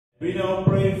We now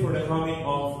pray for the coming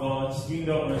of God's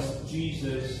kingdom as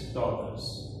Jesus taught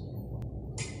us.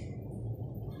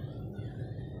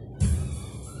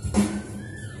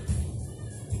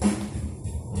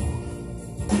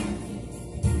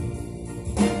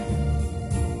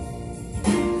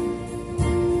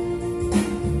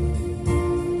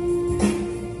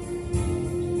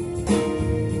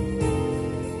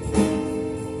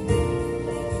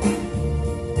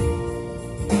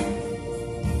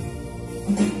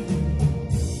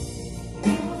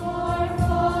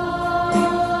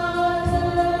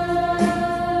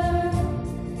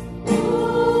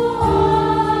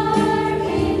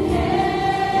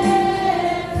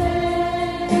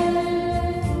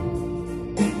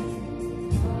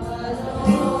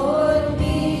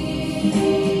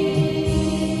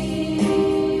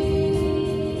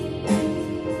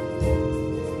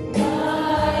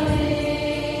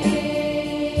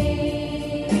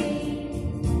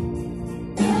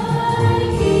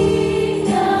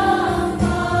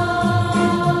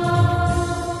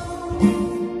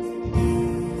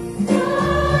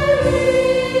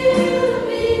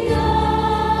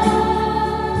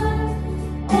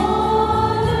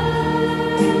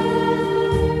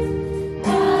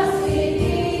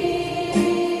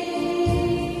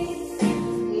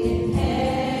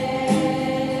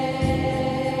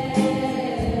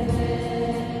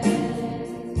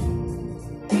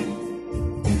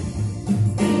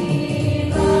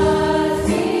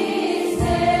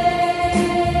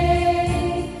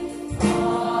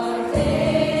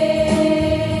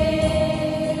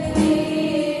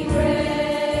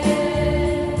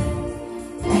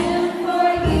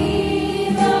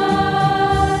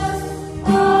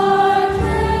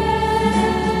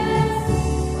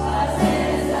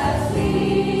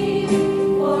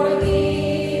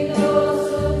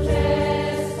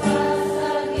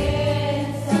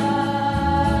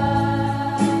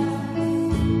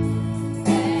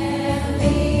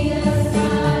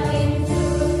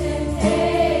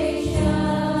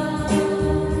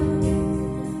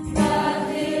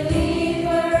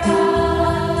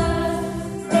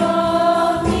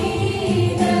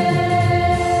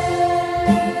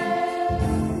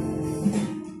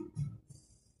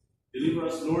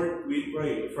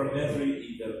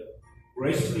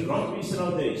 Graciously grant peace in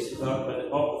our days, that by the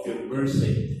help of your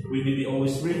mercy we may be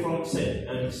always free from sin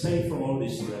and safe from all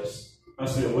distress,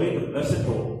 as we await the blessed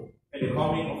hope and the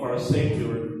coming of our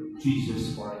Savior,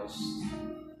 Jesus Christ.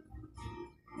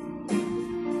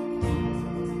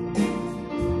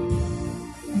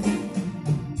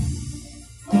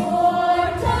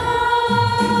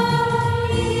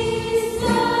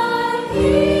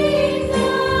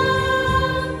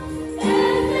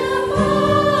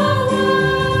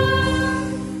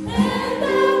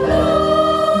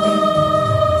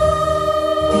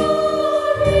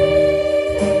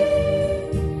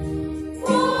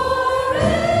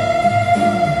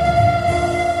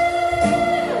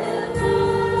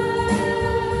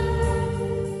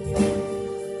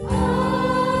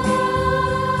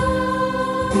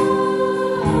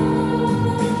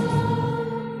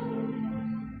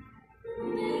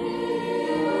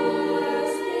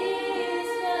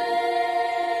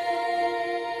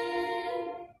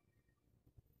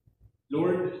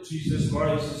 Lord Jesus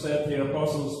Christ, who said to the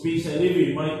apostles, "Peace I leave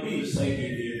you, my peace I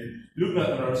give you. Look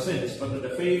not on our sins, but on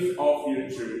the faith of your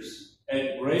church,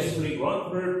 and graciously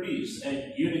grant her peace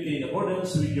and unity in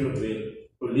accordance with your will,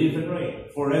 who live and reign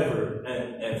forever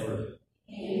and ever."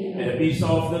 Amen. And the peace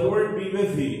of the Lord be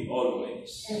with thee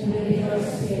always. And with your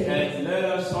spirit. And let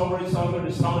us always offer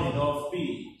the sign of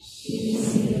peace.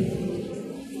 Peace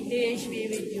be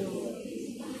with you.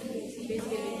 Peace be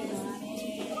with you.